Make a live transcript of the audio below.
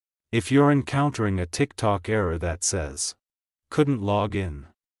If you're encountering a TikTok error that says, "Couldn't log in,"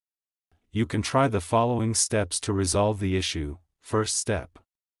 you can try the following steps to resolve the issue. First step.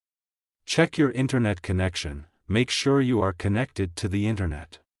 Check your internet connection. Make sure you are connected to the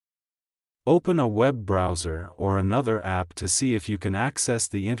internet. Open a web browser or another app to see if you can access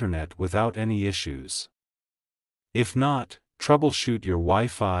the internet without any issues. If not, troubleshoot your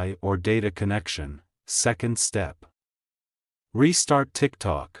Wi-Fi or data connection. Second step. Restart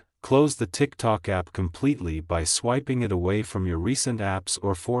TikTok. Close the TikTok app completely by swiping it away from your recent apps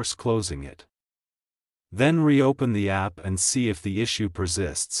or force closing it. Then reopen the app and see if the issue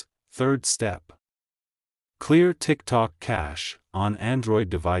persists. Third step. Clear TikTok cache. On Android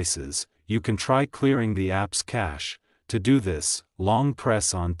devices, you can try clearing the app's cache. To do this, long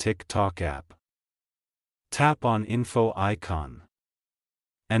press on TikTok app. Tap on Info icon.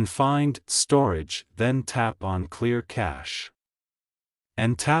 And find Storage, then tap on Clear Cache.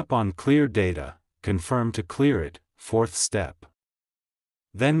 And tap on Clear Data, confirm to clear it. Fourth step.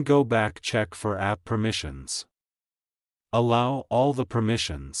 Then go back, check for app permissions. Allow all the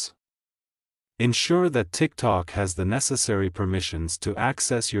permissions. Ensure that TikTok has the necessary permissions to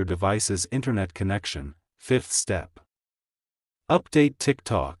access your device's internet connection. Fifth step. Update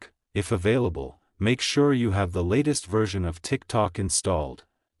TikTok. If available, make sure you have the latest version of TikTok installed.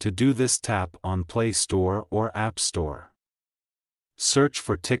 To do this, tap on Play Store or App Store. Search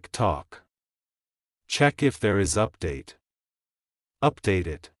for TikTok. Check if there is update. Update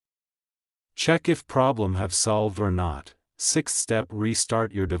it. Check if problem have solved or not. Sixth step.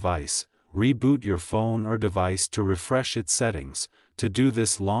 Restart your device. Reboot your phone or device to refresh its settings. To do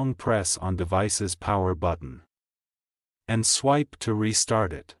this, long press on device's power button and swipe to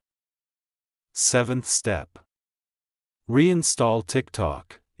restart it. Seventh step. Reinstall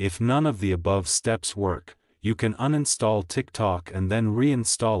TikTok. If none of the above steps work, you can uninstall TikTok and then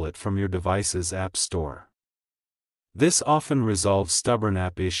reinstall it from your device's app store. This often resolves stubborn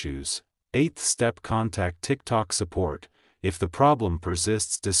app issues. Eighth step. Contact TikTok support. If the problem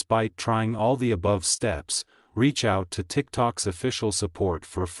persists despite trying all the above steps, reach out to TikTok's official support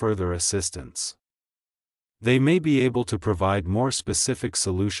for further assistance. They may be able to provide more specific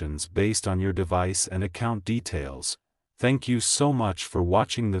solutions based on your device and account details. Thank you so much for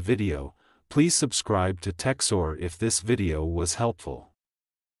watching the video. Please subscribe to TechSor if this video was helpful.